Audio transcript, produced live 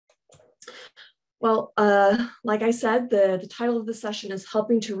Well, like I said, the title of the session is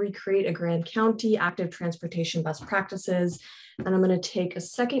Helping to Recreate a Grand County, Active Transportation Best Practices. And I'm going to take a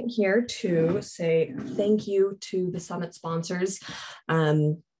second here to say thank you to the summit sponsors.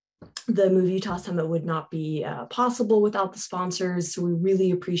 The Move Utah Summit would not be possible without the sponsors. So we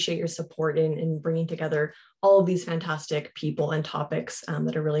really appreciate your support in bringing together all of these fantastic people and topics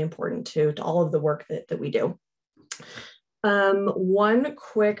that are really important to all of the work that we do. One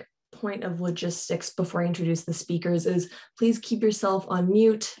quick point of logistics before I introduce the speakers is please keep yourself on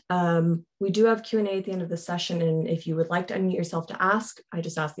mute. We do have Q&A at the end of the session, and if you would like to unmute yourself to ask, I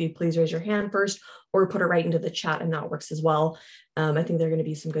just ask that you please raise your hand first or put it right into the chat, and that works as well. I think there are going to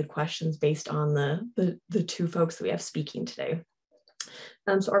be some good questions based on the two folks that we have speaking today.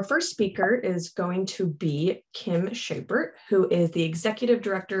 So our first speaker is going to be Kim Schappert, who is the Executive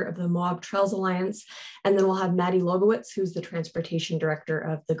Director of the Moab Trails Alliance. And then we'll have Maddie Logowitz, who's the Transportation Director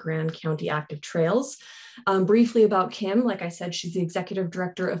of the Grand County Active Trails. Briefly about Kim, like I said, she's the Executive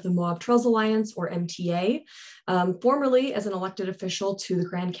Director of the Moab Trails Alliance, or MTA. Formerly as an elected official to the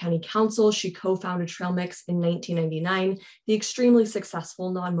Grand County Council, she co-founded TrailMix in 1999, the extremely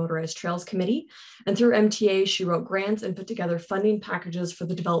successful Non-Motorized Trails Committee. And through MTA, she wrote grants and put together funding packages for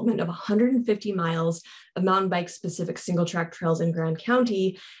the development of 150 miles of mountain bike specific single track trails in Grand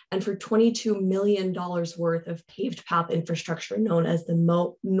County, and for $22 million worth of paved path infrastructure known as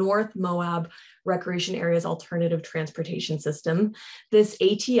the North Moab Recreation Areas Alternative Transportation System. This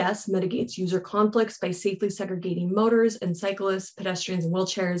ATS mitigates user conflicts by safely segregating motors and cyclists, pedestrians, and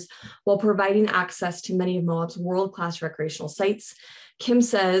wheelchairs while providing access to many of Moab's world-class recreational sites. Kim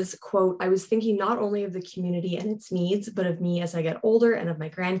says, quote, "I was thinking not only of the community and its needs, but of me as I get older and of my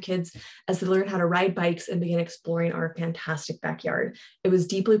grandkids as they learn how to ride bikes and begin exploring our fantastic backyard. It was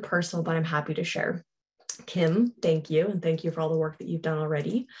deeply personal, but I'm happy to share." Kim, thank you. And thank you for all the work that you've done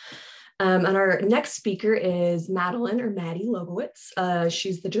already. And our next speaker is Madeline, or Maddie Logowitz.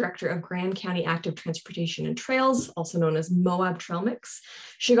 She's the Director of Grand County Active Transportation and Trails, also known as Moab TrailMix.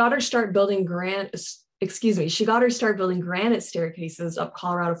 She got her start building granite staircases up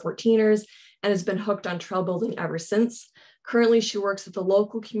Colorado 14ers and has been hooked on trail building ever since. Currently, she works with the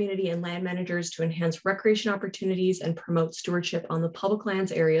local community and land managers to enhance recreation opportunities and promote stewardship on the public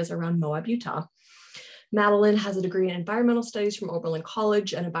lands areas around Moab, Utah. Madeline has a degree in environmental studies from Oberlin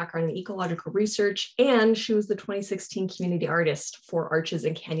College and a background in ecological research, and she was the 2016 community artist for Arches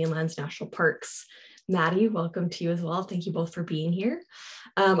and Canyonlands National Parks. Maddie, welcome to you as well. Thank you both for being here.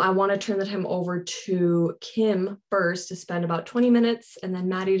 I want to turn the time over to Kim first to spend about 20 minutes, and then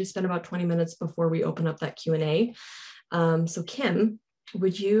Maddie to spend about 20 minutes before we open up that Q&A. So Kim,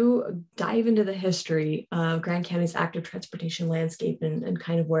 would you dive into the history of Grand County's active transportation landscape and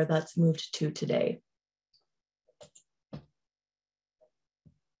kind of where that's moved to today?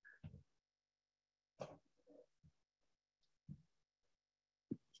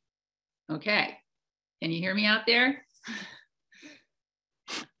 Okay, can you hear me out there?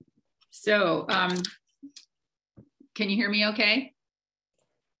 So, can you hear me okay?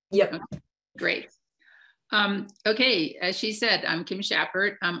 Yep. Okay, great. Okay, as she said, I'm Kim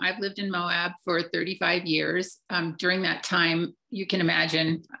Schappert. I've lived in Moab for 35 years. During that time, you can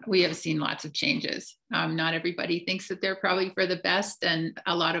imagine we have seen lots of changes. Not everybody thinks that they're probably for the best, and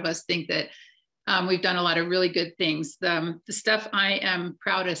a lot of us think that we've done a lot of really good things. The stuff I am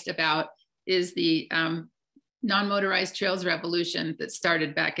proudest about is the non-motorized trails revolution that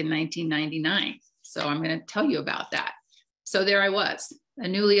started back in 1999. So I'm going to tell you about that. So there I was, a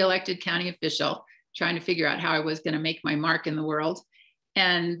newly elected county official, trying to figure out how I was going to make my mark in the world.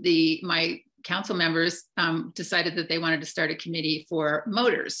 And my council members decided that they wanted to start a committee for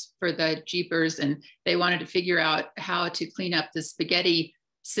motors, for the Jeepers, and they wanted to figure out how to clean up the spaghetti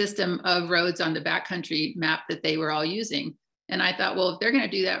system of roads on the backcountry map that they were all using. And I thought, well, if they're going to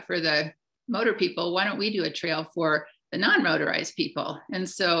do that for the motor people, why don't we do a trail for the non-motorized people? And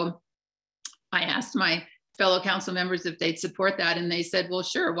so I asked my fellow council members if they'd support that, and they said, well,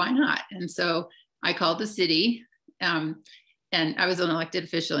 sure, why not? And so I called the city, and I was an elected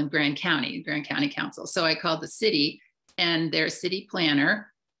official in Grand County Council. So I called the city, and their city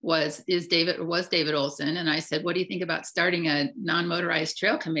planner was David Olson. And I said, what do you think about starting a non-motorized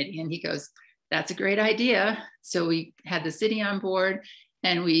trail committee? And he goes, that's a great idea. So we had the city on board,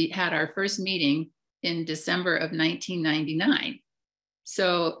 and we had our first meeting in December of 1999.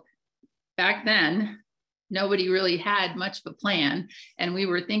 So back then, nobody really had much of a plan, and we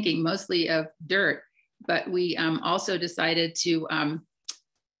were thinking mostly of dirt, but we also decided to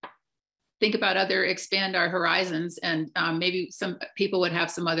expand our horizons, and maybe some people would have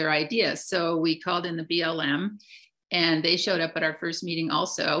some other ideas. So we called in the BLM, and they showed up at our first meeting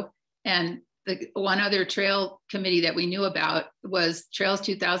also. And the one other trail committee that we knew about was Trails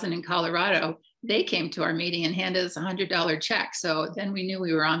 2000 in Colorado. They came to our meeting and handed us a $100 check. So then we knew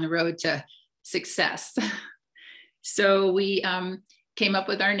we were on the road to success. So we came up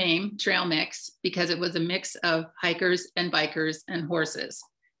with our name, Trail Mix, because it was a mix of hikers and bikers and horses.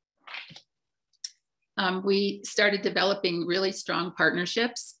 We started developing really strong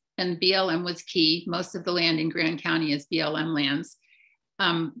partnerships, and BLM was key. Most of the land in Grand County is BLM lands.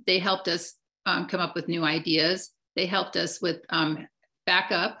 They helped us come up with new ideas. They helped us with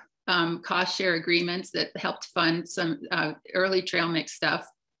backup cost share agreements that helped fund some early trail mix stuff.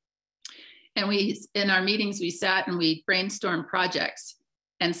 And we, in our meetings, we sat and we brainstormed projects.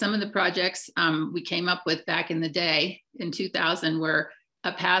 And some of the projects we came up with back in the day in 2000 were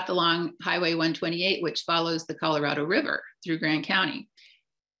a path along Highway 128, which follows the Colorado River through Grand County.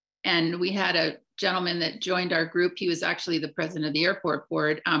 And we had a gentleman that joined our group. He was actually the president of the airport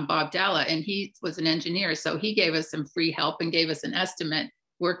board, Bob Dalla, and he was an engineer. So he gave us some free help and gave us an estimate,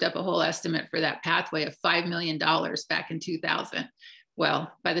 worked up a whole estimate for that pathway of $5 million back in 2000.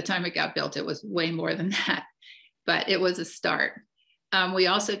 Well, by the time it got built, it was way more than that, but it was a start. We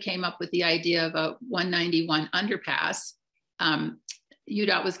also came up with the idea of a 191 underpass.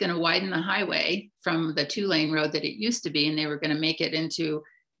 UDOT was going to widen the highway from the 2-lane road that it used to be, and they were going to make it into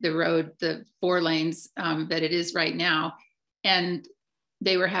the road, the 4 lanes that it is right now. And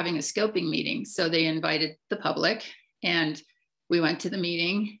they were having a scoping meeting. So they invited the public, and we went to the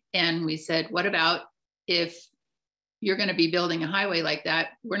meeting and we said, what about if you're going to be building a highway like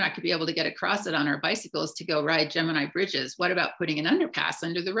that, we're not going to be able to get across it on our bicycles to go ride Gemini bridges. What about putting an underpass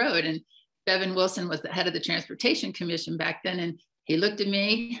under the road? And Bevan Wilson was the head of the Transportation Commission back then. And he looked at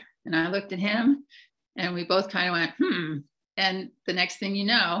me and I looked at him, and we both kind of went, And the next thing you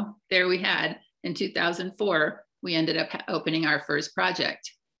know, there we had, in 2004, we ended up opening our first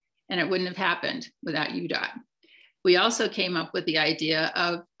project. And it wouldn't have happened without UDOT. We also came up with the idea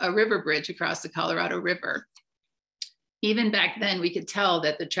of a river bridge across the Colorado River. Even back then, we could tell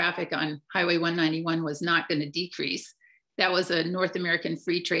that the traffic on Highway 191 was not going to decrease. That was a North American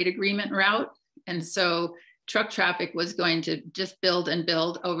Free Trade Agreement route. And so truck traffic was going to just build and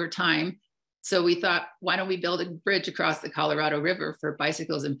build over time. So we thought, why don't we build a bridge across the Colorado River for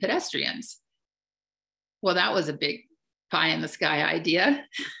bicycles and pedestrians? Well, that was a big pie in the sky idea,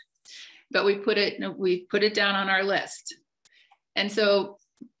 but we put it down on our list. And so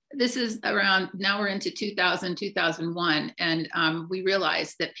this is around, now we're into 2000, 2001, and we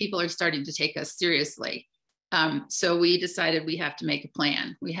realized that people are starting to take us seriously. So we decided we have to make a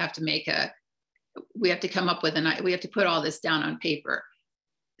plan. We have to come up with we have to put all this down on paper.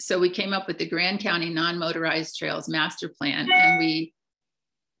 So we came up with the Grand County Non-Motorized Trails Master Plan, and we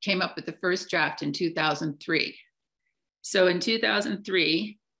came up with the first draft in 2003. So in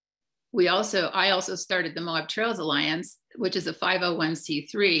 2003, I also started the Moab Trails Alliance, which is a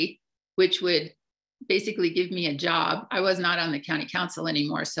 501c3, which would basically give me a job. I was not on the county council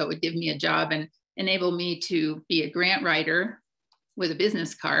anymore, so it would give me a job and enable me to be a grant writer with a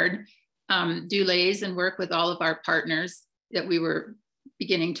business card, do lays and work with all of our partners that we were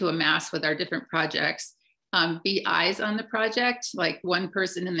beginning to amass with our different projects, be eyes on the project, like one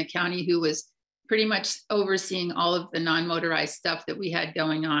person in the county who was pretty much overseeing all of the non-motorized stuff that we had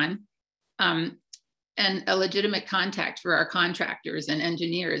going on, and a legitimate contact for our contractors and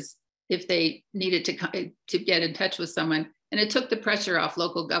engineers if they needed to get in touch with someone. And it took the pressure off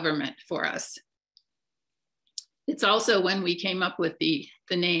local government for us. It's also when we came up with the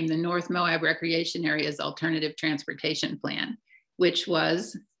name, the North Moab Recreation Areas Alternative Transportation Plan, which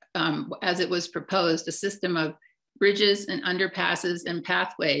was, as it was proposed, a system of bridges and underpasses and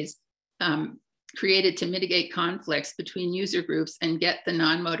pathways created to mitigate conflicts between user groups and get the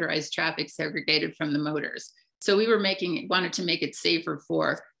non-motorized traffic segregated from the motors. So we wanted to make it safer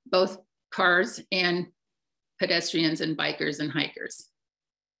for both cars and pedestrians and bikers and hikers.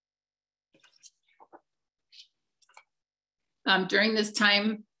 During this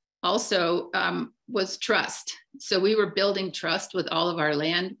time also was trust. So we were building trust with all of our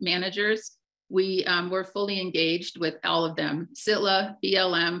land managers. We were fully engaged with all of them: SITLA,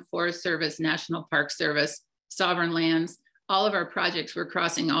 BLM, Forest Service, National Park Service, Sovereign Lands. All of our projects were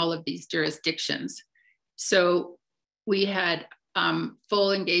crossing all of these jurisdictions. So we had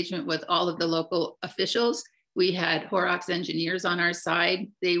full engagement with all of the local officials. We had Horrocks engineers on our side.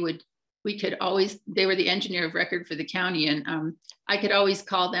 They were the engineer of record for the county, and I could always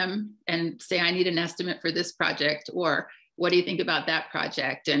call them and say, I need an estimate for this project, or what do you think about that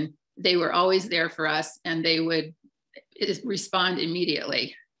project? And they were always there for us, and they would respond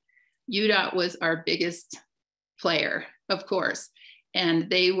immediately. UDOT was our biggest player, of course. And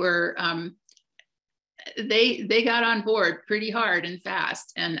they were, they got on board pretty hard and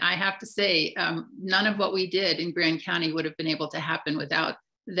fast. And I have to say, none of what we did in Grand County would have been able to happen without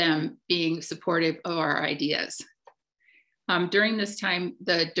them being supportive of our ideas. During this time,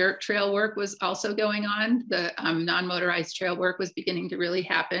 the dirt trail work was also going on. The non-motorized trail work was beginning to really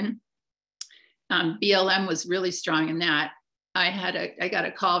happen. BLM was really strong in that. I got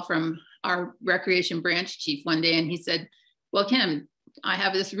a call from our recreation branch chief one day, and he said, well, Kim, I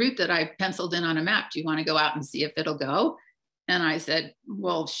have this route that I penciled in on a map. Do you want to go out and see if it'll go? And I said,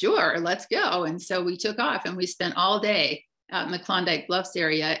 well, sure, let's go. And so we took off, and we spent all day out in the Klondike Bluffs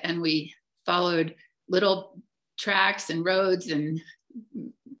area, and we followed little tracks and roads and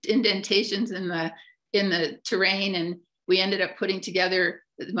indentations in the terrain. And we ended up putting together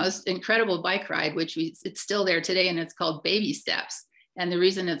the most incredible bike ride, which it's still there today, and it's called Baby Steps. And the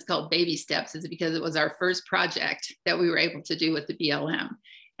reason it's called Baby Steps is because it was our first project that we were able to do with the BLM.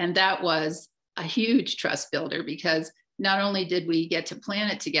 And that was a huge trust builder, because not only did we get to plan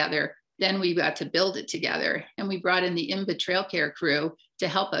it together, then we got to build it together. And we brought in the IMBA Trail Care crew to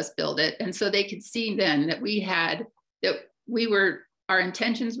help us build it. And so they could see then that our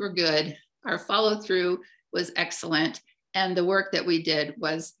intentions were good, our follow through was excellent, and the work that we did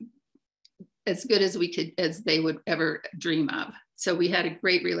was as good as they would ever dream of. So we had a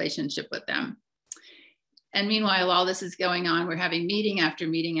great relationship with them. And meanwhile, all this is going on, we're having meeting after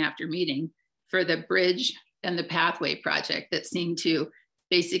meeting after meeting for the bridge and the pathway project that seemed to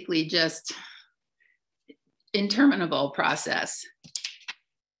basically just interminable process.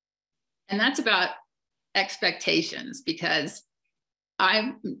 And that's about expectations, because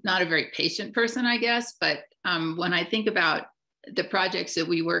I'm not a very patient person, I guess, but when I think about the projects that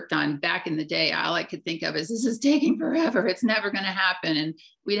we worked on back in the day, all I could think of is, this is taking forever. It's never going to happen. And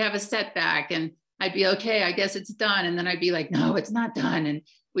we'd have a setback, and I'd be, okay, I guess it's done. And then I'd be like, no, it's not done. And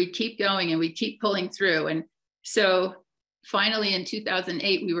we'd keep going, and we'd keep pulling through. And so finally in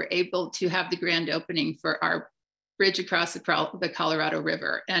 2008, we were able to have the grand opening for our bridge across the Colorado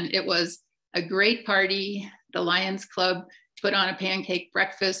River. And it was a great party. The Lions Club put on a pancake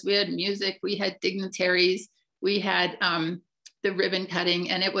breakfast. We had music, we had dignitaries, we had the ribbon cutting,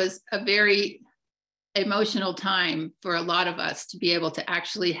 and it was a very emotional time for a lot of us to be able to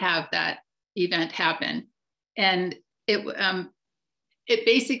actually have that event happen. And it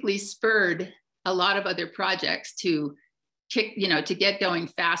basically spurred a lot of other projects to get going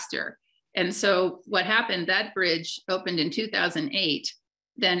faster. And so what happened, that bridge opened in 2008.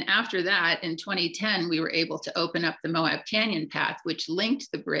 Then after that, in 2010, we were able to open up the Moab Canyon Path, which linked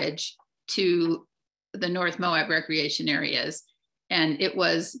the bridge to the North Moab recreation areas. And it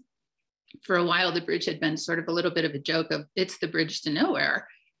was, for a while, the bridge had been sort of a little bit of a joke of, it's the bridge to nowhere,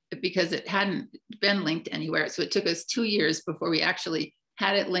 because it hadn't been linked anywhere. So it took us 2 years before we actually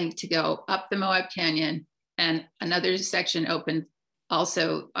had it linked to go up the Moab Canyon, and another section opened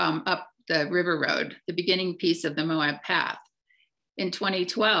also up the River Road, the beginning piece of the Moab Path. In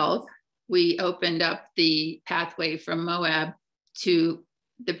 2012, we opened up the pathway from Moab to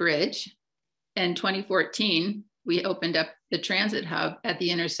the bridge. In 2014, we opened up the transit hub at the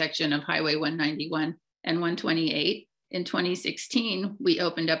intersection of Highway 191 and 128. In 2016, we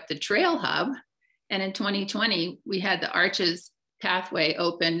opened up the trail hub. And in 2020, we had the Arches pathway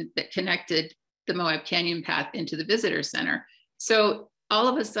open that connected the Moab Canyon Path into the visitor center. So all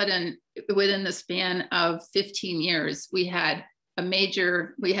of a sudden, within the span of 15 years, we had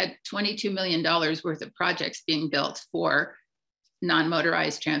 $22 million worth of projects being built for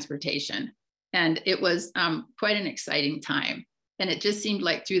non-motorized transportation. And it was quite an exciting time. And it just seemed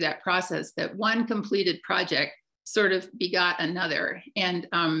like through that process that one completed project sort of begot another. And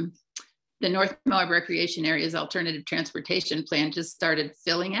the North Moab Recreation Area's alternative transportation plan just started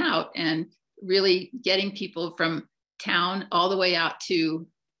filling out and really getting people from town all the way out to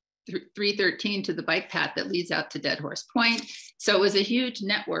 313 to the bike path that leads out to Dead Horse Point. So it was a huge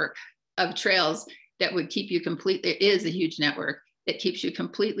network of trails that would keep you completely, it is a huge network that keeps you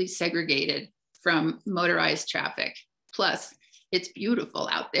completely segregated from motorized traffic. Plus, it's beautiful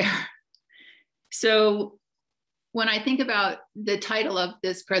out there. So when I think about the title of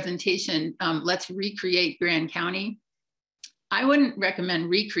this presentation, Let's Recreate Grand County, I wouldn't recommend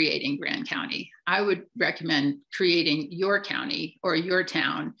recreating Grand County. I would recommend creating your county or your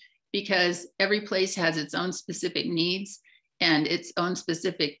town, because every place has its own specific needs and its own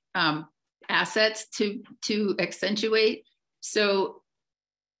specific assets to accentuate. So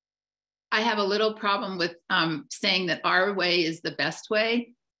I have a little problem with saying that our way is the best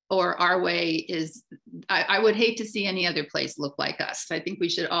way, or our way is, I would hate to see any other place look like us. I think we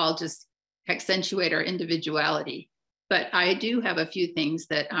should all just accentuate our individuality. but I do have a few things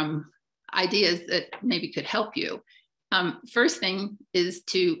that, ideas that maybe could help you. First thing is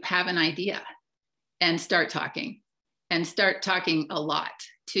to have an idea and start talking a lot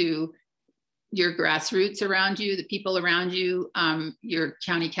to your grassroots around you, the people around you, your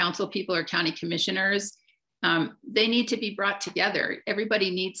county council people or county commissioners. They need to be brought together.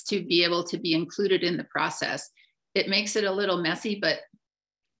 Everybody needs to be able to be included in the process. It makes it a little messy, but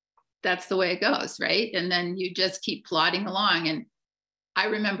that's the way it goes, right? And then you just keep plodding along. And I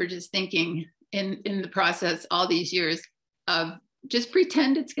remember just thinking in the process all these years of just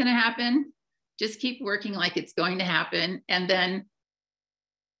pretend it's going to happen, just keep working like it's going to happen. And then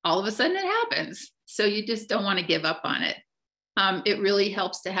all of a sudden it happens. So you just don't want to give up on it. It really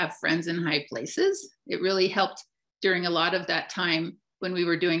helps to have friends in high places. It really helped during a lot of that time when we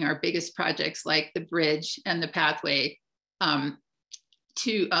were doing our biggest projects like the bridge and the pathway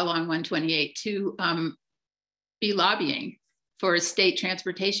to along 128 to be lobbying for state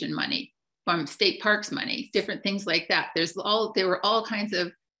transportation money, state parks money, different things like that. There were all kinds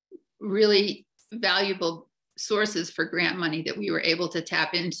of really valuable sources for grant money that we were able to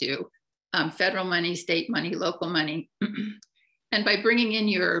tap into, federal money, state money, local money. And by bringing in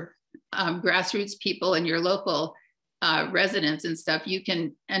your grassroots people and your local residents and stuff, you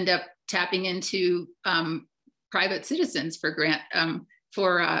can end up tapping into private citizens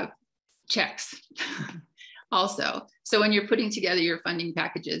for checks also. So when you're putting together your funding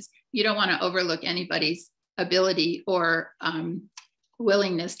packages, you don't want to overlook anybody's ability or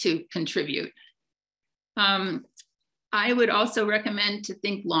willingness to contribute. I would also recommend to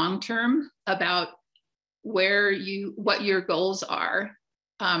think long-term about what your goals are,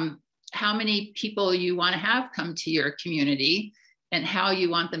 how many people you want to have come to your community and how you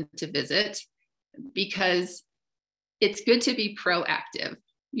want them to visit, because it's good to be proactive.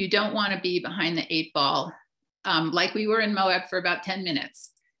 You don't want to be behind the 8 ball, like we were in Moab for about 10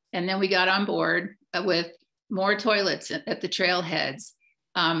 minutes. And then we got on board with more toilets at the trailheads,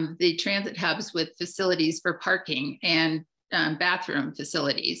 the transit hubs with facilities for parking and bathroom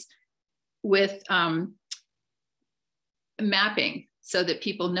facilities, with mapping so that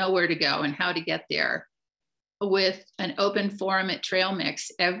people know where to go and how to get there, with an open forum at Trail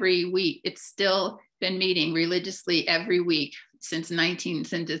Mix every week. It's still been meeting religiously every week since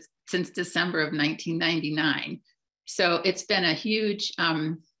December of 1999. So it's been a huge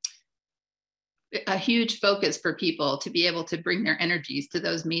focus for people to be able to bring their energies to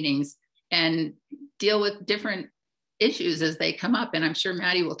those meetings and deal with different issues as they come up. And I'm sure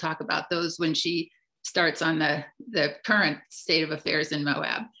Maddie will talk about those when she starts on the current state of affairs in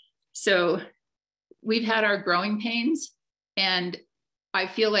Moab. So we've had our growing pains, and I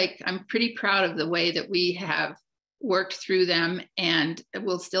feel like I'm pretty proud of the way that we have worked through them, and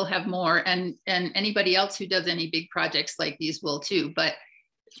we'll still have more. And anybody else who does any big projects like these will too. But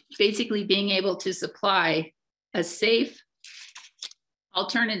basically being able to supply a safe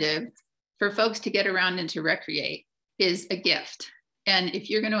alternative for folks to get around and to recreate is a gift. And if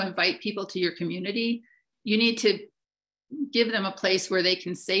you're going to invite people to your community, you need to give them a place where they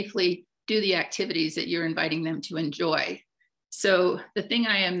can safely do the activities that you're inviting them to enjoy. So the thing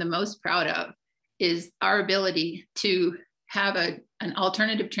I am the most proud of is our ability to have an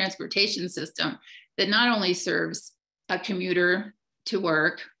alternative transportation system that not only serves a commuter to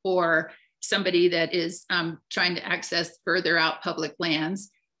work or somebody that is trying to access further out public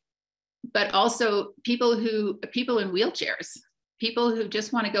lands, but also people in wheelchairs, people who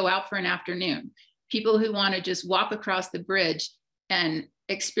just want to go out for an afternoon, people who want to just walk across the bridge and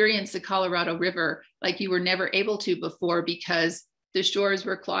experience the Colorado River like you were never able to before because the shores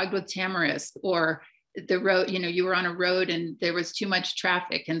were clogged with tamarisk, or the road, you were on a road and there was too much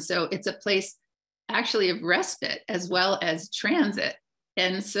traffic. And so it's a place actually of respite as well as transit.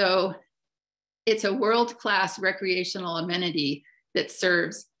 And so it's a world-class recreational amenity that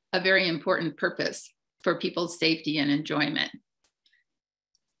serves a very important purpose for people's safety and enjoyment.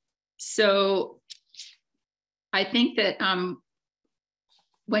 So I think that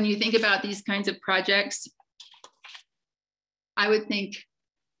when you think about these kinds of projects, I would think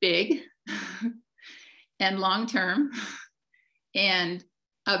big and long-term, and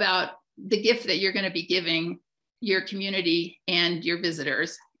about the gift that you're going to be giving your community and your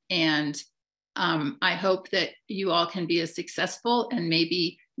visitors. And I hope that you all can be as successful and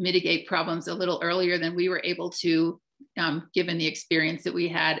maybe mitigate problems a little earlier than we were able to, given the experience that we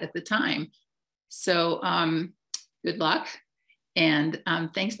had at the time. So good luck, and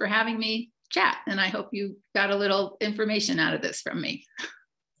thanks for having me chat. And I hope you got a little information out of this from me.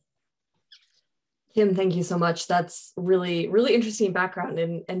 Kim, thank you so much. That's really, really interesting background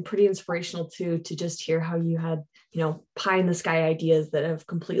and pretty inspirational too, to just hear how you had pie in the sky ideas that have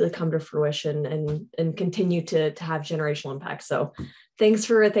completely come to fruition and continue to have generational impact. So thanks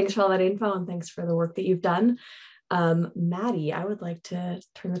for all that info, and thanks for the work that you've done. Maddie, I would like to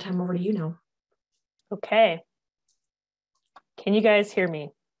turn the time over to you now. Okay. Can you guys hear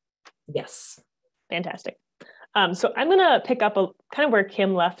me? Yes. Fantastic. So I'm gonna pick up kind of where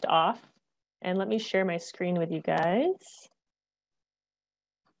Kim left off, and let me share my screen with you guys.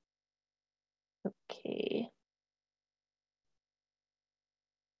 Okay.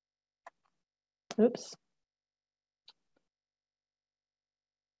 Oops.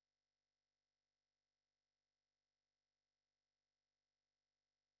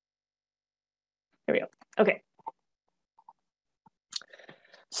 There we go. Okay.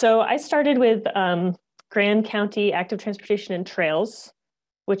 So I started with Grand County Active Transportation and Trails,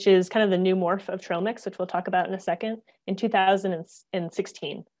 which is kind of the new morph of TrailMix, which we'll talk about in a second, in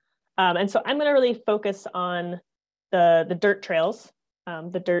 2016. And so I'm going to really focus on the dirt trails,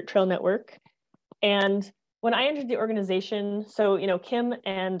 the dirt trail network. And when I entered the organization, so Kim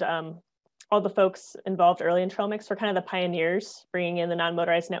and all the folks involved early in TrailMix were kind of the pioneers bringing in the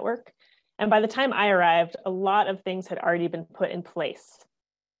non-motorized network. And by the time I arrived, a lot of things had already been put in place.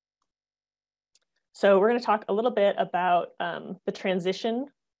 So we're going to talk a little bit about the transition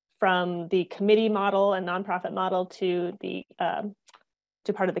from the committee model and nonprofit model to the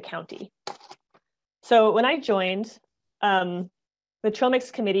to part of the county. So when I joined, the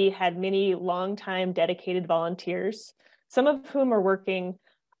TrailMix committee had many longtime dedicated volunteers, some of whom are working,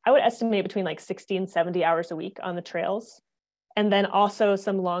 I would estimate, between like 60 and 70 hours a week on the trails. And then also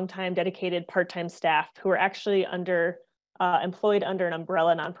some longtime dedicated part-time staff who are actually employed under an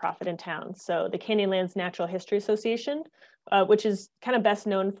umbrella nonprofit in town. So the Canyonlands Natural History Association, which is kind of best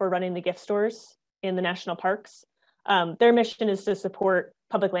known for running the gift stores in the national parks. Their mission is to support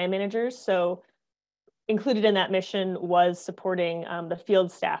public land managers. So included in that mission was supporting the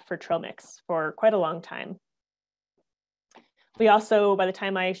field staff for TrailMix for quite a long time. We also, by the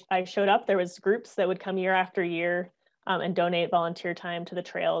time I showed up, there was groups that would come year after year and donate volunteer time to the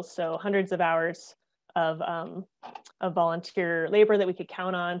trails. So hundreds of hours of volunteer labor that we could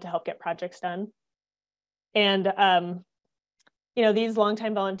count on to help get projects done. And these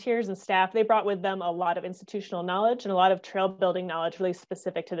longtime volunteers and staff, they brought with them a lot of institutional knowledge and a lot of trail building knowledge really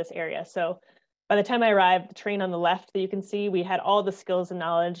specific to this area. So by the time I arrived, the train on the left that you can see, we had all the skills and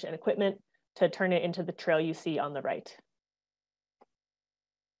knowledge and equipment to turn it into the trail you see on the right.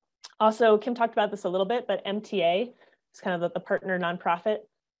 Also, Kim talked about this a little bit, but MTA is kind of the partner nonprofit,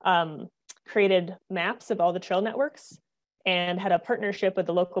 created maps of all the trail networks and had a partnership with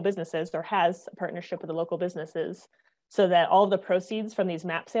the local businesses, or has a partnership with the local businesses, so that all of the proceeds from these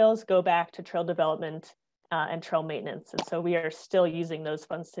map sales go back to trail development and trail maintenance. And so we are still using those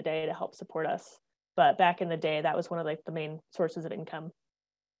funds today to help support us. But back in the day, that was one of the main sources of income.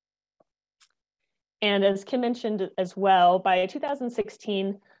 And as Kim mentioned as well, by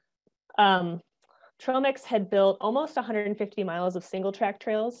 2016, TrailMix had built almost 150 miles of single track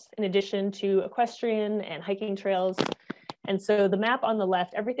trails, in addition to equestrian and hiking trails. And so the map on the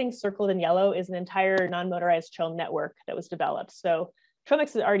left, everything circled in yellow is an entire non-motorized trail network that was developed. So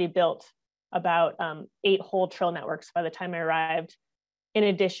TrailMix has already built about 8 whole trail networks by the time I arrived, in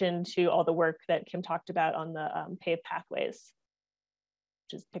addition to all the work that Kim talked about on the paved pathways,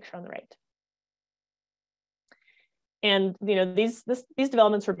 which is the picture on the right. And these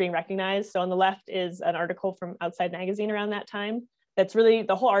developments were being recognized. So on the left is an article from Outside Magazine around that time. That's really,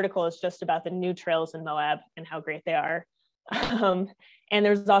 the whole article is just about the new trails in Moab and how great they are. And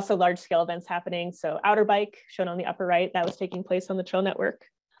there's also large scale events happening. So Outer Bike, shown on the upper right, that was taking place on the trail network.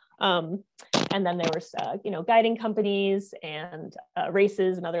 And then there was, guiding companies and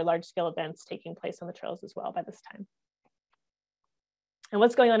races and other large scale events taking place on the trails as well by this time. And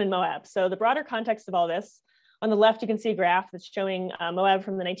what's going on in Moab? So the broader context of all this, on the left, you can see a graph that's showing Moab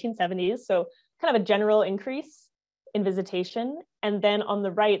from the 1970s. So kind of a general increase in visitation. And then on the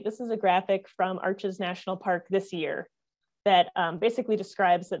right, this is a graphic from Arches National Park this year that basically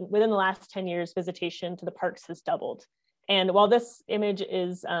describes that within the last 10 years, visitation to the parks has doubled. And while this image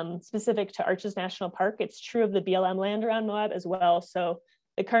is specific to Arches National Park, it's true of the BLM land around Moab as well. So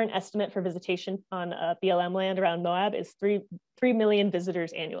the current estimate for visitation on BLM land around Moab is 3 million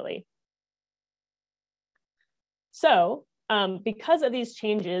visitors annually. So because of these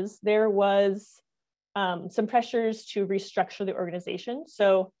changes, there was some pressures to restructure the organization.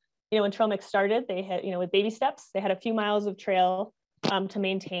 So, when TrailMix started, they had, with baby steps, they had a few miles of trail to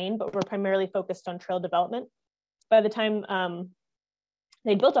maintain, but were primarily focused on trail development. By the time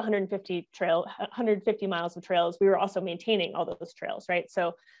they built 150 miles of trails, we were also maintaining all those trails, right?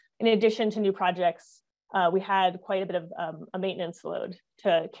 So in addition to new projects, we had quite a bit of a maintenance load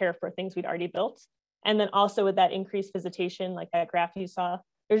to care for things we'd already built. And then also with that increased visitation, like that graph you saw,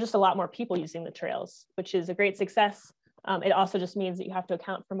 there's just a lot more people using the trails, which is a great success. It also just means that you have to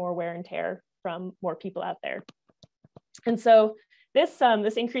account for more wear and tear from more people out there. And so this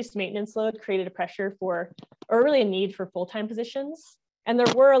increased maintenance load created a pressure for, or really a need for full-time positions. And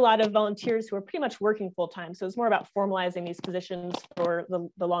there were a lot of volunteers who were pretty much working full-time. So it's more about formalizing these positions for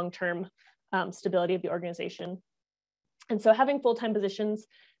the long-term stability of the organization. And so having full-time positions,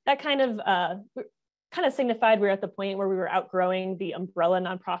 that kind of signified we were at the point where we were outgrowing the umbrella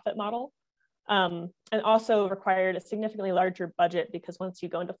nonprofit model, and also required a significantly larger budget, because once you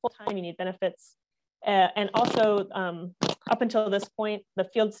go into full-time, you need benefits. And also, up until this point, the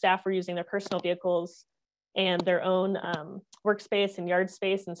field staff were using their personal vehicles and their own workspace and yard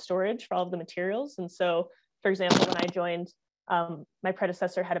space and storage for all of the materials. And so, for example, when I joined, my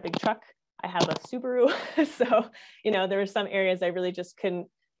predecessor had a big truck. I have a Subaru. So, there were some areas I really just couldn't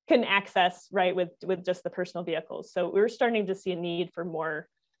access, right, with just the personal vehicles. So we were starting to see a need for more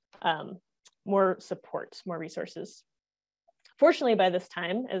support, more resources. Fortunately, by this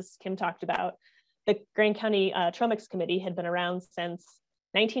time, as Kim talked about, the Grand County Trail Mix Committee had been around since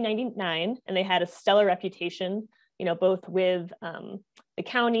 1999, and they had a stellar reputation, both with the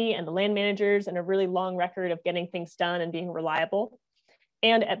county and the land managers, and a really long record of getting things done and being reliable.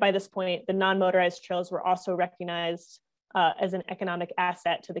 And by this point, the non-motorized trails were also recognized as an economic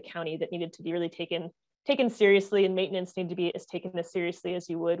asset to the county that needed to be really taken seriously, and maintenance needed to be as taken as seriously as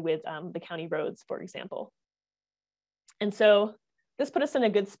you would with the county roads, for example. And so this put us in a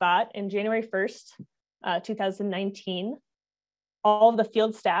good spot. In January 1st, 2019, all of the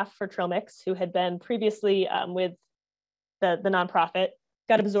field staff for Trail Mix, who had been previously with the nonprofit,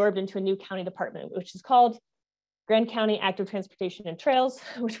 got absorbed into a new county department, which is called Grand County Active Transportation and Trails,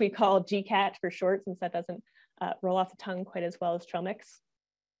 which we call GCAT for short, since that doesn't roll off the tongue quite as well as Trail Mix.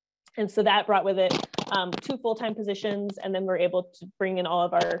 And so that brought with it 2 full-time positions, and then we're able to bring in all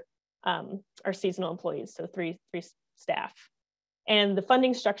of our seasonal employees, so three staff. And the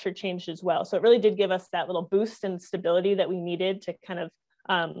funding structure changed as well. So it really did give us that little boost and stability that we needed to kind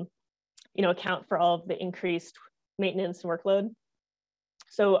of account for all of the increased maintenance and workload.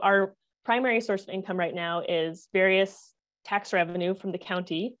 So our primary source of income right now is various tax revenue from the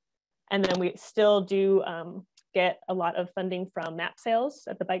county. And then we still do get a lot of funding from map sales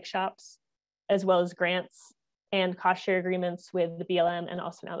at the bike shops, as well as grants and cost share agreements with the BLM and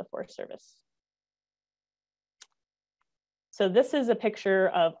also now the Forest Service. So this is a picture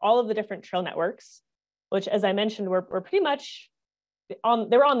of all of the different trail networks, which, as I mentioned, were pretty much they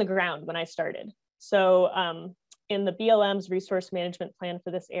were on the ground when I started. So in the BLM's resource management plan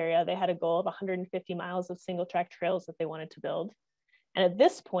for this area, they had a goal of 150 miles of single track trails that they wanted to build. And at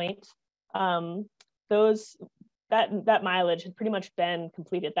this point, that mileage had pretty much been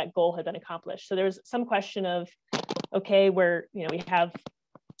completed. That goal had been accomplished. So there was some question of, okay, where we have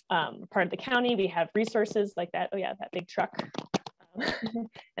part of the county, we have resources like that. Oh yeah, that big truck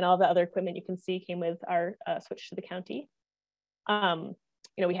and all the other equipment you can see came with our switch to the county.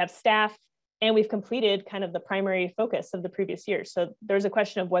 We have staff, and we've completed kind of the primary focus of the previous year. So there's a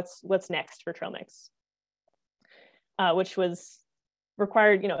question of what's next for Trail Mix, which was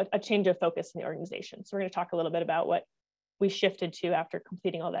required, a change of focus in the organization. So we're going to talk a little bit about what we shifted to after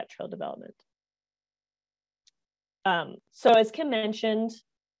completing all that trail development. So as Kim mentioned,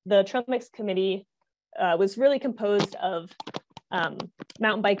 the Trail Mix Committee was really composed of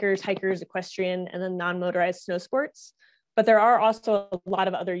mountain bikers, hikers, equestrian, and then non-motorized snow sports. But there are also a lot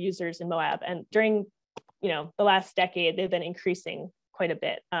of other users in Moab, and during the last decade, they've been increasing quite a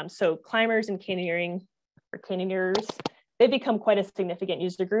bit. So climbers and canyoneering, or canyoneers, they've become quite a significant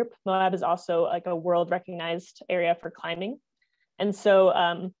user group. Moab is also like a world-recognized area for climbing, and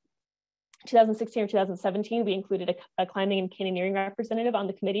so 2016 or 2017, we included a climbing and canyoneering representative on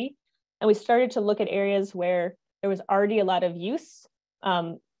the committee, and we started to look at areas where there was already a lot of use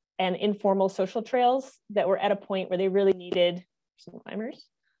and informal social trails that were at a point where they really needed some climbers.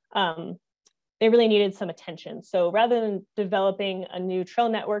 They really needed some attention. So rather than developing a new trail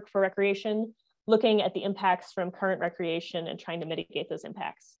network for recreation, looking at the impacts from current recreation and trying to mitigate those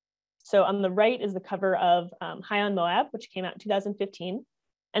impacts. So on the right is the cover of High on Moab, which came out in 2015.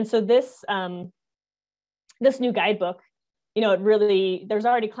 And so this new guidebook, there's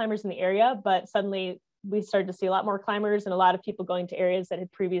already climbers in the area, but suddenly we started to see a lot more climbers and a lot of people going to areas that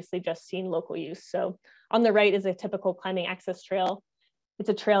had previously just seen local use. So on the right is a typical climbing access trail. It's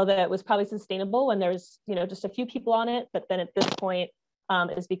a trail that was probably sustainable when there's, just a few people on it, but then at this point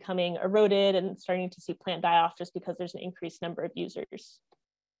is becoming eroded and starting to see plant die off just because there's an increased number of users.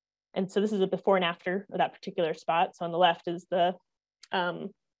 And so this is a before and after of that particular spot. So on the left is the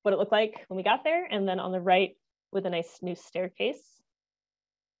what it looked like when we got there, and then on the right with a nice new staircase.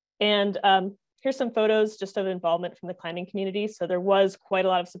 And here's some photos just of involvement from the climbing community. So there was quite a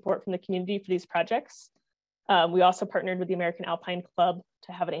lot of support from the community for these projects. We also partnered with the American Alpine Club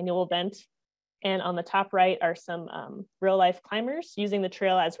to have an annual event. And on the top right are some real life climbers using the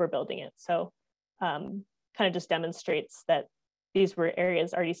trail as we're building it. So kind of just demonstrates that these were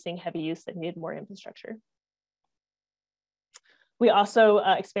areas already seeing heavy use that needed more infrastructure. We also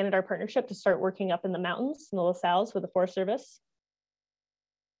expanded our partnership to start working up in the mountains in the La Salles with the Forest Service.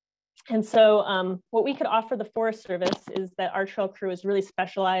 And so what we could offer the Forest Service is that our trail crew is really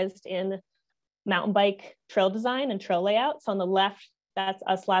specialized in mountain bike trail design and trail layout. So on the left, that's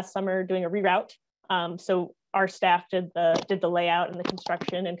us last summer doing a reroute. So our staff did the layout and the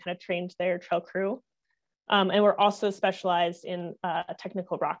construction and kind of trained their trail crew. And we're also specialized in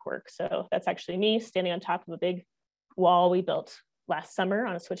technical rock work. So that's actually me standing on top of a big wall we built last summer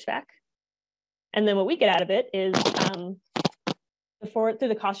on a switchback. And then what we get out of it is through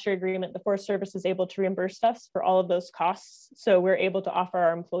the cost share agreement, the Forest Service is able to reimburse us for all of those costs. So we're able to offer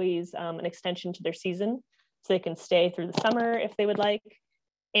our employees an extension to their season so they can stay through the summer if they would like.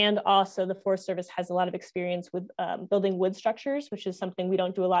 And also the Forest Service has a lot of experience with building wood structures, which is something we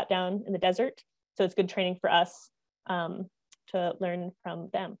don't do a lot down in the desert. So it's good training for us to learn from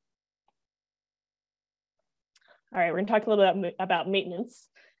them. All right, we're gonna talk a little bit about maintenance,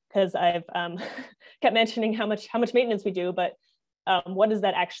 because I've kept mentioning how much maintenance we do, but what does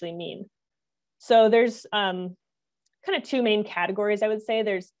that actually mean? So there's kind of two main categories, I would say.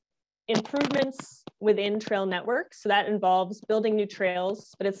 There's improvements within trail networks. So that involves building new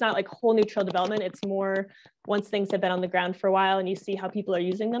trails, but it's not like whole new trail development. It's more once things have been on the ground for a while and you see how people are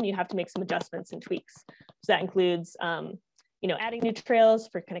using them, you have to make some adjustments and tweaks. So that includes adding new trails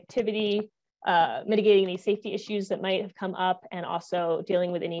for connectivity, mitigating any safety issues that might have come up, and also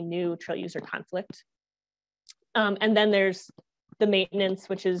dealing with any new trail user conflict. And then there's the maintenance,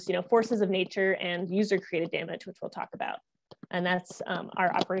 which is forces of nature and user created damage, which we'll talk about. And that's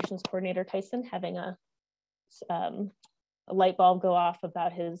our operations coordinator, Tyson, having a light bulb go off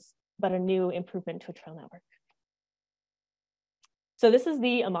about a new improvement to a trail network. So this is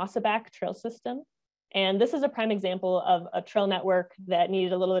the Amosaback trail system. And this is a prime example of a trail network that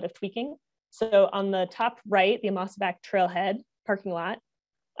needed a little bit of tweaking. So on the top right, the Amosaback trailhead parking lot,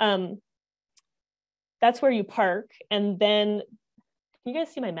 that's where you park. And then, can you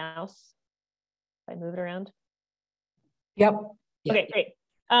guys see my mouse? If I move it around? Yep. Okay,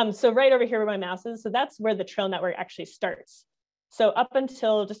 great. So right over here where my mouse is, so that's where the trail network actually starts. So up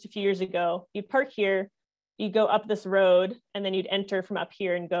until just a few years ago, you'd park here, you'd go up this road, and then you'd enter from up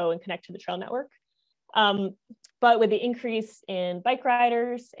here and go and connect to the trail network. But with the increase in bike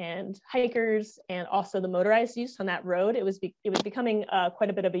riders and hikers, and also the motorized use on that road, it was becoming quite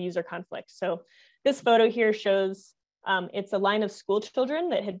a bit of a user conflict. So this photo here shows it's a line of school children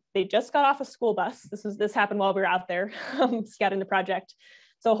that they just got off a school bus. This happened while we were out there scouting the project.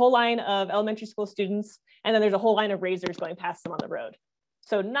 So a whole line of elementary school students, and then there's a whole line of razors going past them on the road.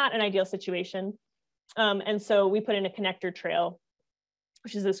 So not an ideal situation. And so we put in a connector trail,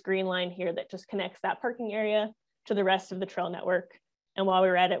 which is this green line here that just connects that parking area to the rest of the trail network. And while we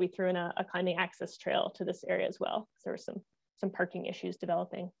were at it, we threw in a climbing access trail to this area as well. So there were some parking issues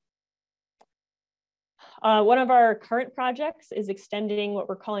developing. One of our current projects is extending what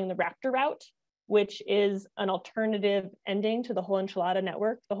we're calling the Raptor Route, which is an alternative ending to the whole enchilada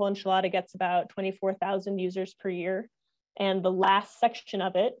network. The whole enchilada gets about 24,000 users per year. And the last section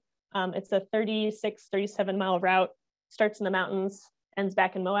of it, it's a 37 mile route, starts in the mountains, ends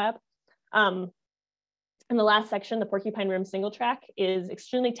back in Moab. And the last section, the Porcupine Rim single track, is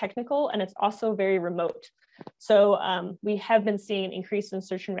extremely technical, and it's also very remote. So we have been seeing an increase in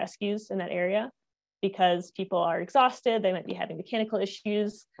search and rescues in that area because people are exhausted, they might be having mechanical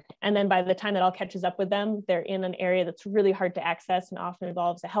issues. And then by the time that all catches up with them, they're in an area that's really hard to access and often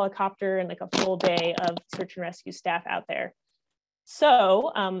involves a helicopter and like a full day of search and rescue staff out there.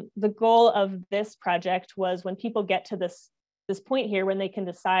 So the goal of this project was when people get to this point here, when they can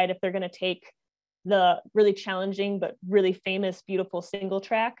decide if they're gonna take the really challenging but really famous, beautiful single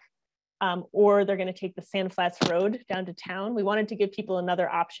track, or they're going to take the Sand Flats Road down to town. We wanted to give people another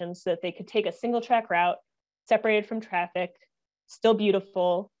option so that they could take a single track route, separated from traffic, still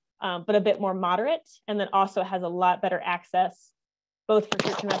beautiful, but a bit more moderate, and then also has a lot better access, both for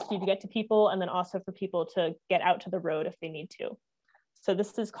search and rescue to get to people, and then also for people to get out to the road if they need to. So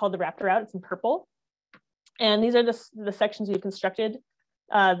this is called the Raptor Route. It's in purple. And these are the sections we've constructed.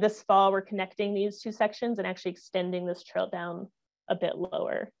 This fall, we're connecting these two sections and actually extending this trail down a bit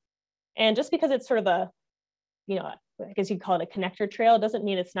lower. And just because it's sort of a, you know, I guess you'd call it a connector trail, doesn't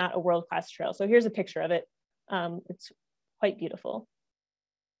mean it's not a world-class trail. So here's a picture of it. It's quite beautiful.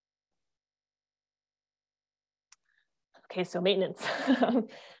 Okay, so maintenance.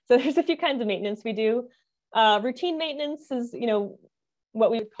 So there's a few kinds of maintenance we do. Routine maintenance is, you know,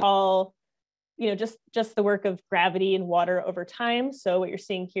 what we would call, you know, just the work of gravity and water over time. So what you're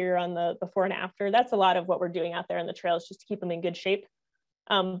seeing here on the before and after, that's a lot of what we're doing out there in the trails, just to keep them in good shape.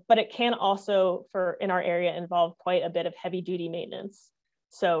 But it can also, in our area, involve quite a bit of heavy duty maintenance.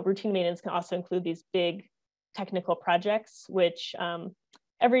 So routine maintenance can also include these big technical projects, which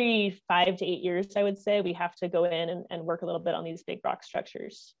every 5 to 8 years, I would say, we have to go in and work a little bit on these big rock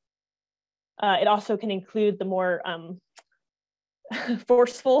structures. It also can include the more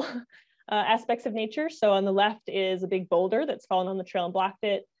forceful aspects of nature. So on the left is a big boulder that's fallen on the trail and blocked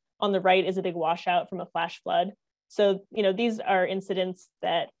it. On the right is a big washout from a flash flood. So, you know, these are incidents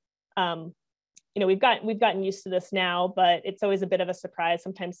that, you know, we've gotten used to this now, but it's always a bit of a surprise.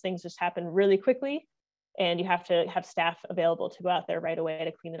 Sometimes things just happen really quickly, and you have to have staff available to go out there right away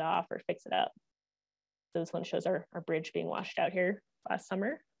to clean it off or fix it up. So this one shows our bridge being washed out here last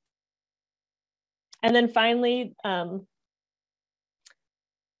summer. And then finally,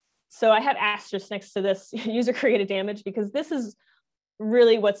 so I have asterisks next to this user created damage, because this is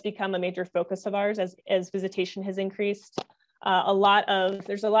really what's become a major focus of ours as visitation has increased.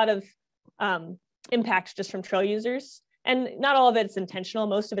 There's a lot of impacts just from trail users, and not all of it's intentional.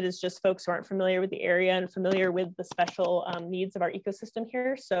 Most of it is just folks who aren't familiar with the area and familiar with the special needs of our ecosystem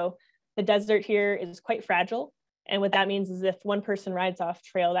here. So the desert here is quite fragile. And what that means is if one person rides off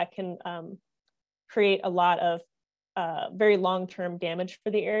trail, that can create a lot of very long-term damage for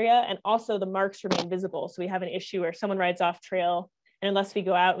the area. And also the marks remain visible. So we have an issue where someone rides off trail, and unless we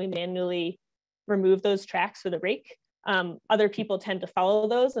go out and we manually remove those tracks with a rake, other people tend to follow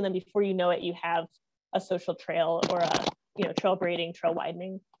those. And then before you know it, you have a social trail or a, you know, trail braiding, trail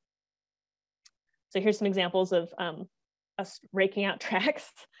widening. So here's some examples of us raking out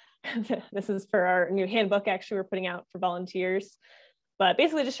tracks. This is for our new handbook, actually, we're putting out for volunteers, but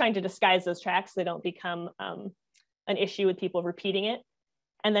basically just trying to disguise those tracks so they don't become an issue with people repeating it.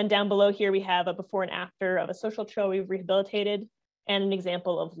 And then down below here, we have a before and after of a social trail we've rehabilitated, and an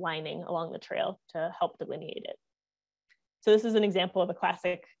example of lining along the trail to help delineate it. So this is an example of a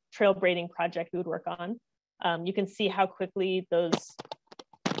classic trail braiding project we would work on. You can see how quickly those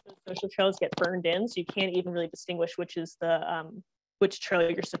social trails get burned in, so you can't even really distinguish which is the which trail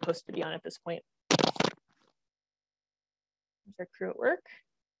you're supposed to be on at this point. Here's our crew at work.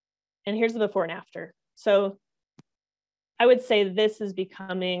 And here's the before and after. So I would say this is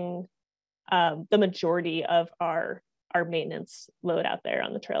becoming the majority of our maintenance load out there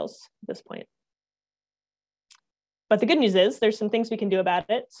on the trails at this point. But the good news is there's some things we can do about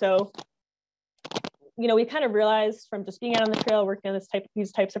it. So, you know, we kind of realized from just being out on the trail, working on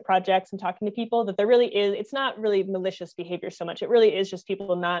these types of projects and talking to people, that there really is, it's not really malicious behavior so much. It really is just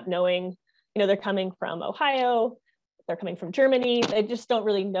people not knowing, you know, they're coming from Ohio, they're coming from Germany. They just don't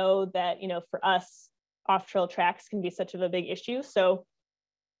really know that, you know, for us, off-trail tracks can be such of a big issue. So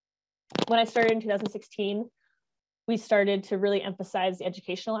when I started in 2016, we started to really emphasize the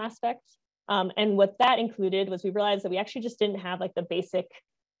educational aspect. And what that included was we realized that we actually just didn't have like the basic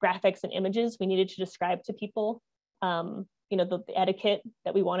graphics and images we needed to describe to people, you know, the etiquette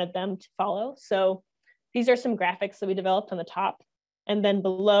that we wanted them to follow. So these are some graphics that we developed on the top. And then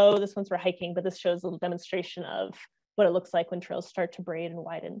below, this one's for hiking, but this shows a little demonstration of what it looks like when trails start to braid and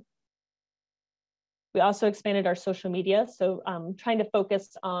widen. We also expanded our social media. So trying to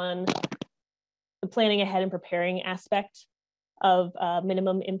focus on the planning ahead and preparing aspect of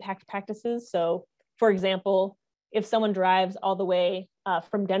minimum impact practices. So for example, if someone drives all the way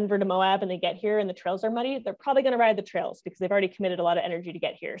from Denver to Moab and they get here and the trails are muddy, they're probably going to ride the trails because they've already committed a lot of energy to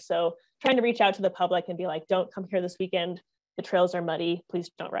get here. So trying to reach out to the public and be like, don't come here this weekend. The trails are muddy.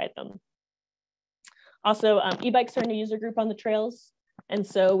 Please don't ride them. Also, e-bikes are a new user group on the trails. And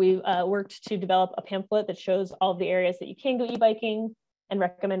so we worked to develop a pamphlet that shows all of the areas that you can go e-biking and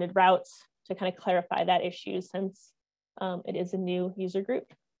recommended routes to kind of clarify that issue, since it is a new user group.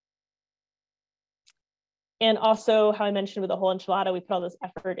 And also, how I mentioned with the whole enchilada, we put all this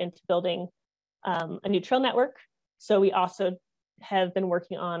effort into building a new trail network. So we also have been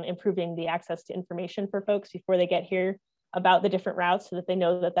working on improving the access to information for folks before they get here about the different routes, so that they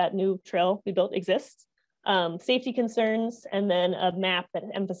know that that new trail we built exists. Safety concerns, and then a map that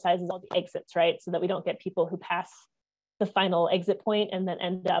emphasizes all the exits, right? So that we don't get people who pass the final exit point and then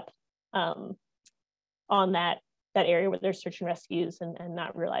end up on that area where there's search and rescues and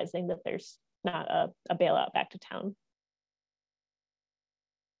not realizing that there's not a bailout back to town.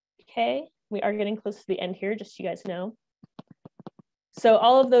 okay. We are getting close to the end here, just so you guys know. So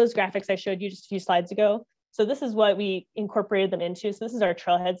all of those graphics I showed you just a few slides ago, so this is what we incorporated them into. So this is our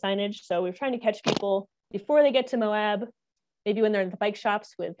trailhead signage. So we're trying to catch people before they get to Moab, maybe when they're in the bike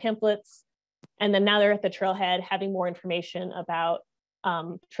shops with pamphlets, and then now they're at the trailhead having more information about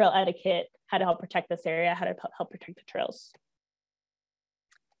trail etiquette, how to help protect this area, how to help protect the trails.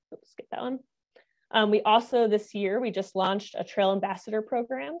 Oops, skip that one. We also, this year, we just launched a trail ambassador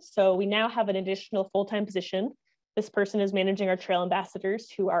program. So we now have an additional full-time position. This person is managing our trail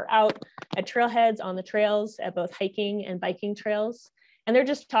ambassadors who are out at trailheads on the trails at both hiking and biking trails. And they're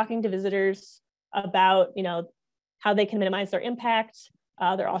just talking to visitors about, how they can minimize their impact.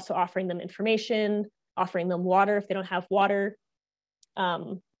 They're also offering them information, offering them water if they don't have water.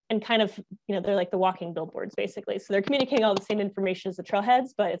 And kind of, they're like the walking billboards basically. So they're communicating all the same information as the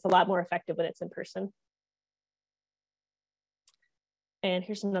trailheads, but it's a lot more effective when it's in person. And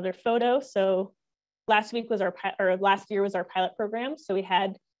here's another photo. So last year was our pilot program. So we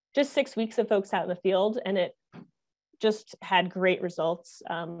had just 6 weeks of folks out in the field, and it just had great results.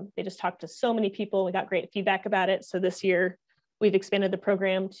 They just talked to so many people. We got great feedback about it. So this year we've expanded the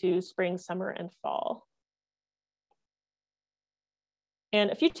program to spring, summer, and fall. And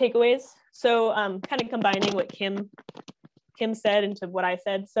a few takeaways. So kind of combining what Kim said into what I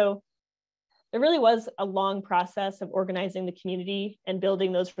said. So there really was a long process of organizing the community and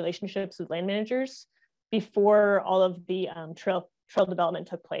building those relationships with land managers before all of the trail development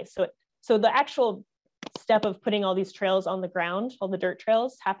took place. So the actual step of putting all these trails on the ground, all the dirt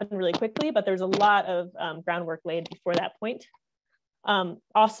trails, happened really quickly, but there's a lot of groundwork laid before that point.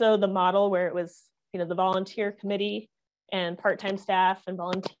 Also the model where it was, the volunteer committee and part-time staff and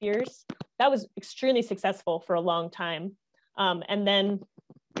volunteers, that was extremely successful for a long time. And then,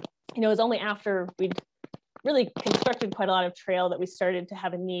 it was only after we'd really constructed quite a lot of trail that we started to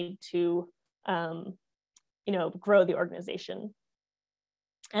have a need to, grow the organization.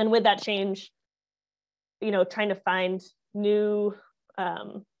 And with that change, trying to find new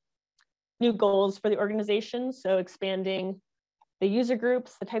goals for the organization. So expanding the user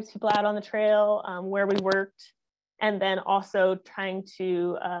groups, the types of people out on the trail, where we worked, and then also trying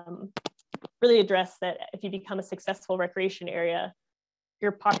to really address that if you become a successful recreation area,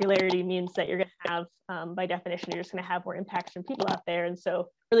 your popularity means that you're going to have, by definition, you're just going to have more impacts from people out there. And so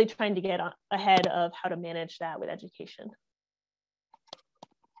really trying to get ahead of how to manage that with education.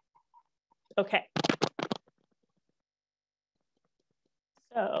 Okay.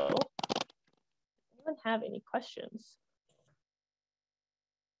 So, anyone have any questions?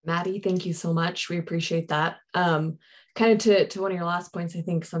 Maddie, thank you so much. We appreciate that. Kind of to one of your last points, I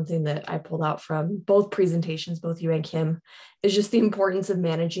think something that I pulled out from both presentations, both you and Kim, is just the importance of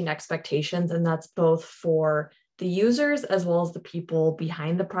managing expectations. And that's both for the users as well as the people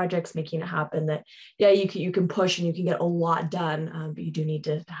behind the projects making it happen. That, yeah, you can push and you can get a lot done, but you do need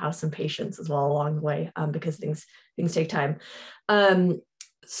to have some patience as well along the way, because things take time.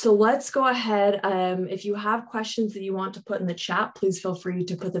 So let's go ahead. If you have questions that you want to put in the chat, please feel free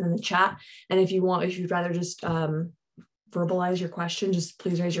to put them in the chat. And if you'd rather just verbalize your question, just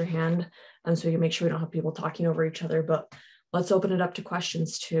please raise your hand, so we can make sure we don't have people talking over each other. But let's open it up to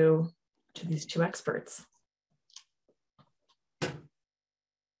questions to these two experts.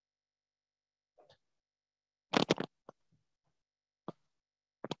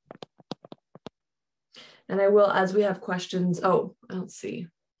 And I will, as we have questions, oh, I don't see.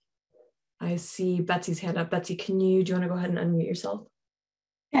 I see Betsy's hand up. Betsy, do you want to go ahead and unmute yourself?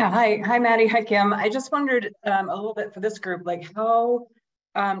 Yeah, hi Maddie, hi Kim. I just wondered a little bit for this group, like how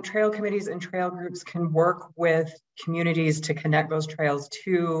trail committees and trail groups can work with communities to connect those trails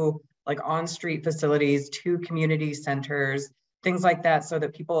to like on-street facilities, to community centers, things like that, so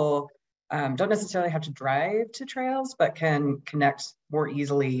that people don't necessarily have to drive to trails, but can connect more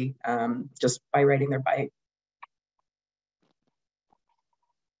easily just by riding their bike.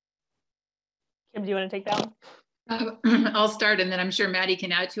 Kim, do you want to take that one? I'll start, and then I'm sure Maddie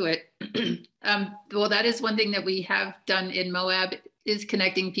can add to it. Well, that is one thing that we have done in Moab, is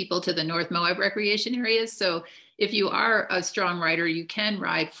connecting people to the North Moab recreation areas. So if you are a strong rider, you can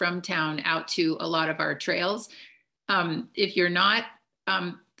ride from town out to a lot of our trails. If you're not,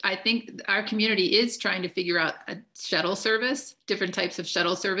 I think our community is trying to figure out a shuttle service, different types of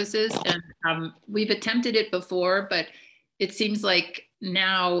shuttle services. And we've attempted it before, but it seems like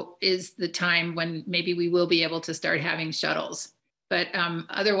now is the time when maybe we will be able to start having shuttles. But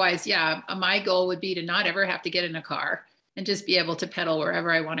otherwise, yeah, my goal would be to not ever have to get in a car and just be able to pedal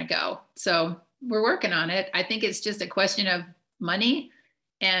wherever I want to go. So we're working on it. I think it's just a question of money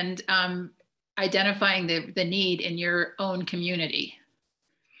and identifying the need in your own community.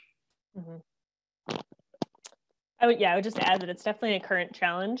 Mm-hmm. I would just add that it's definitely a current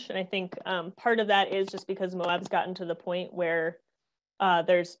challenge. And I think part of that is just because Moab's gotten to the point where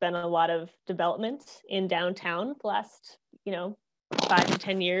there's been a lot of development in downtown the last, 5 to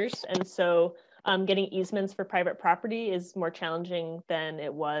 10 years. And so getting easements for private property is more challenging than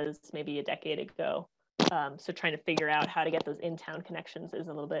it was maybe a decade ago. So trying to figure out how to get those in-town connections is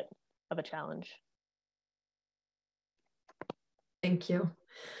a little bit of a challenge. Thank you.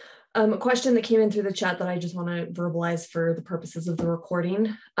 A question that came in through the chat that I just want to verbalize for the purposes of the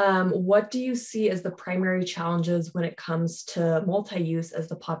recording. What do you see as the primary challenges when it comes to multi-use as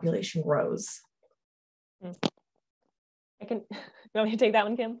the population grows? You want me to take that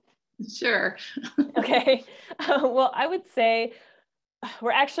one, Kim? Sure. Okay. Well, I would say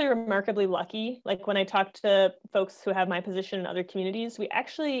we're actually remarkably lucky. Like when I talk to folks who have my position in other communities, we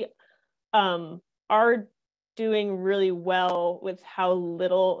actually are doing really well with how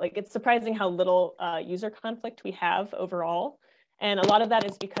little, like it's surprising how little user conflict we have overall. And a lot of that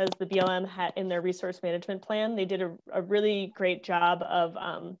is because the BLM had in their resource management plan, they did a really great job of,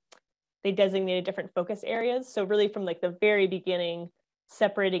 they designated different focus areas. So really from like the very beginning,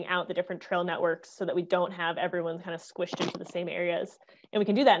 separating out the different trail networks so that we don't have everyone kind of squished into the same areas. And we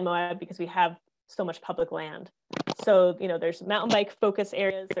can do that in Moab because we have so much public land. So, there's mountain bike focus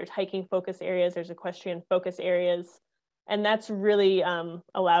areas, there's hiking focus areas, there's equestrian focus areas. And that's really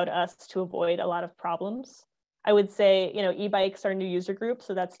allowed us to avoid a lot of problems. I would say, e-bikes are a new user group.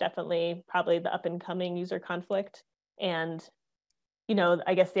 So that's definitely probably the up and coming user conflict. And,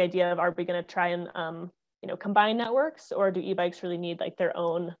 I guess the idea of, are we going to try and, combine networks, or do e-bikes really need like their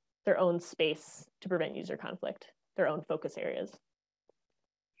own space to prevent user conflict, their own focus areas?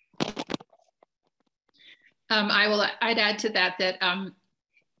 I'd add to that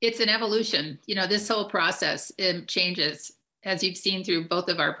it's an evolution. This whole process changes, as you've seen through both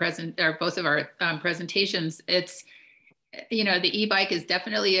of our presentations. It's, the e-bike is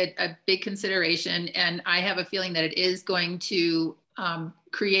definitely a big consideration, and I have a feeling that it is going to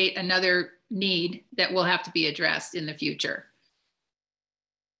create another need that will have to be addressed in the future.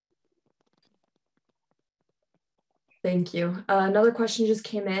 Thank you. Another question just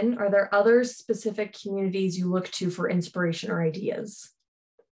came in. Are there other specific communities you look to for inspiration or ideas?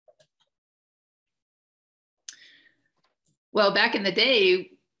 Well, back in the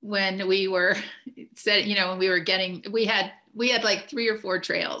day when we were we had like 3 or 4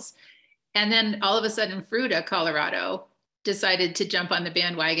 trails. And then all of a sudden Fruita, Colorado decided to jump on the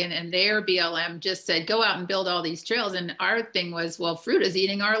bandwagon, and their BLM just said, go out and build all these trails. And our thing was, well, Fruita's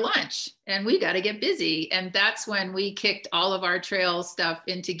eating our lunch and we got to get busy. And that's when we kicked all of our trail stuff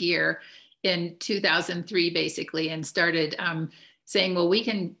into gear in 2003, basically, and started saying, well,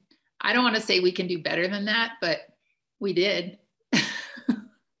 I don't want to say we can do better than that, but we did.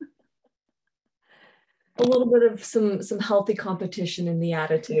 A little bit of some healthy competition in the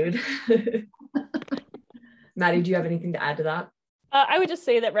attitude. Maddie, do you have anything to add to that? I would just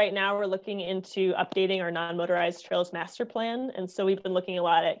say that right now we're looking into updating our non-motorized trails master plan. And so we've been looking a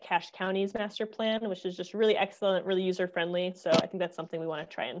lot at Cache County's master plan, which is just really excellent, really user-friendly. So I think that's something we want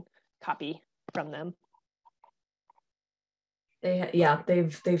to try and copy from them.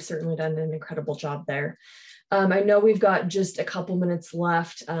 They've certainly done an incredible job there. I know we've got just a couple minutes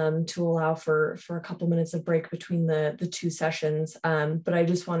left to allow for a couple minutes of break between the 2 sessions, but I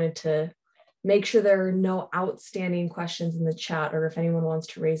just wanted to make sure there are no outstanding questions in the chat, or if anyone wants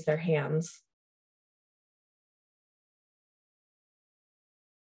to raise their hands.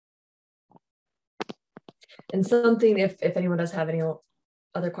 And something, if anyone does have any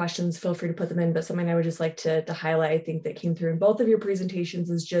other questions, feel free to put them in, but something I would just like to highlight, I think that came through in both of your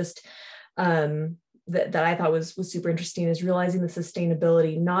presentations, is just that I thought was super interesting, is realizing the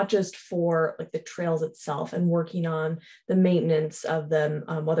sustainability, not just for like the trails itself and working on the maintenance of them,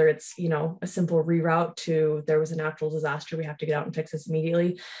 whether it's, a simple reroute to, there was a natural disaster, we have to get out and fix this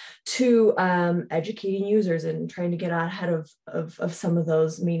immediately, to educating users and trying to get ahead of some of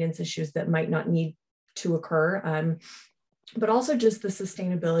those maintenance issues that might not need to occur. But also just the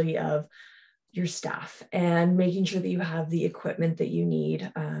sustainability of your staff and making sure that you have the equipment that you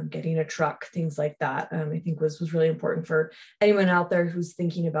need, getting a truck, things like that, I think was really important for anyone out there who's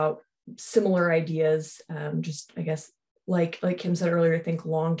thinking about similar ideas. Just, I guess, like Kim said earlier, think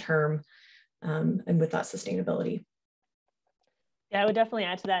long-term and with that sustainability. Yeah, I would definitely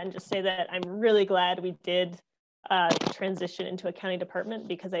add to that and just say that I'm really glad we did transition into a county department,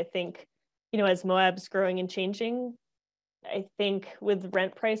 because I think, as Moab's growing and changing, I think with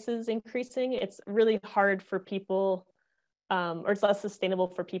rent prices increasing, it's really hard for people, or it's less sustainable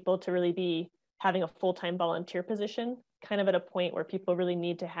for people to really be having a full-time volunteer position. kind of at a point where people really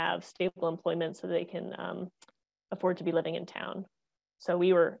need to have stable employment so they can afford to be living in town. So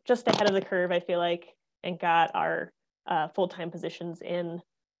we were just ahead of the curve, I feel like, and got our full-time positions in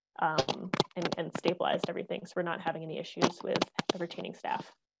and stabilized everything. So we're not having any issues with retaining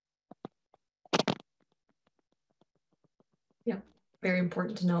staff. Yeah, very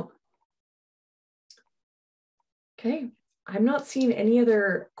important to note. Okay, I'm not seeing any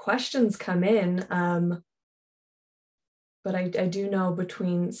other questions come in, but I do know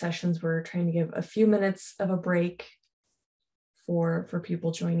between sessions we're trying to give a few minutes of a break for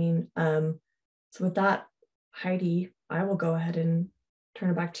people joining. So with that, Heidi, I will go ahead and turn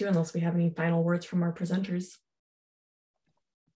it back to you unless we have any final words from our presenters.